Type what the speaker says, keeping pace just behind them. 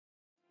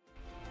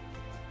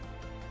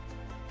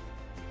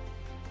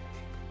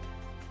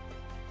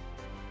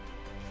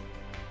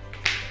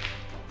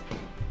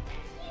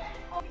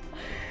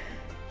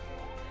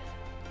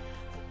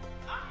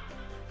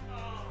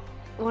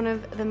one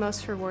of the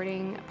most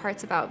rewarding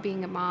parts about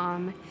being a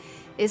mom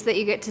is that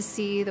you get to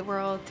see the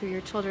world through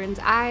your children's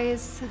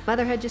eyes.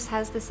 Motherhood just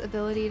has this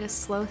ability to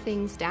slow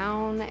things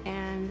down,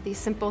 and these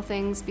simple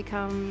things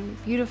become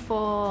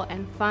beautiful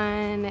and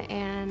fun,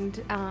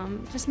 and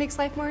just makes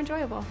life more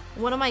enjoyable.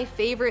 One of my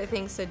favorite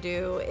things to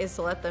do is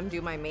to let them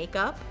do my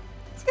makeup.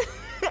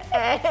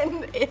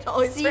 And it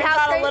always turns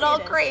out a little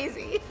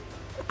crazy.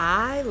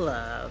 I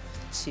love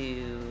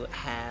to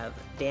have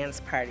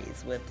dance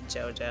parties with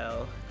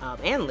JoJo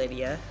and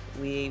Lydia.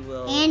 We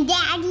will and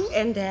Daddy.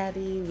 And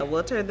Daddy.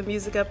 We'll turn the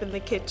music up in the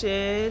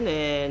kitchen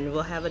and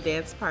we'll have a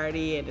dance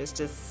party, and it's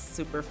just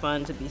super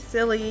fun to be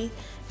silly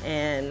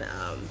and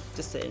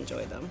just to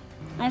enjoy them.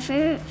 My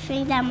favorite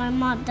thing that my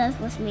mom does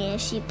with me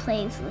is she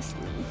plays with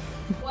me.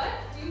 What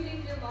do you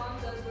think your mom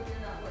does when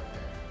you're not with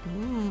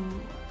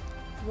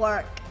her?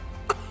 Work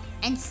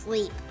and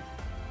sleep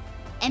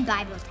and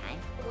Bible time.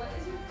 What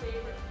is your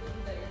favorite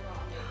food that your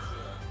mom makes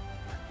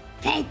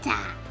you? Pizza.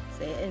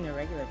 Say it in a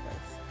regular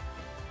voice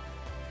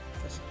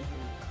so she can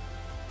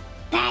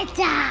hear you.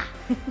 Pizza.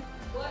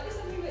 What is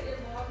something that your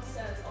mom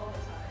says all the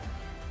time?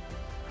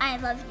 I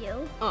love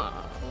you. Aww.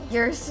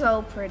 You're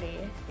so pretty.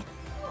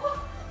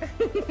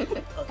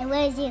 I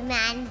love you,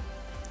 man.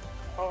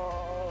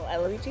 Oh, I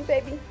love you too,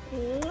 baby.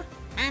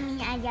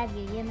 Mommy, I love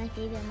you. You're my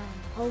favorite mom.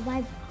 Oh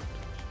my.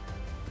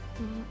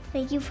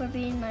 Thank you for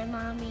being my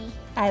mommy.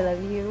 I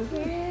love you.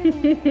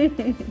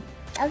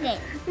 Okay.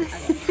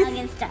 Hug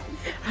is done.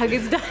 Hug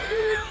is done.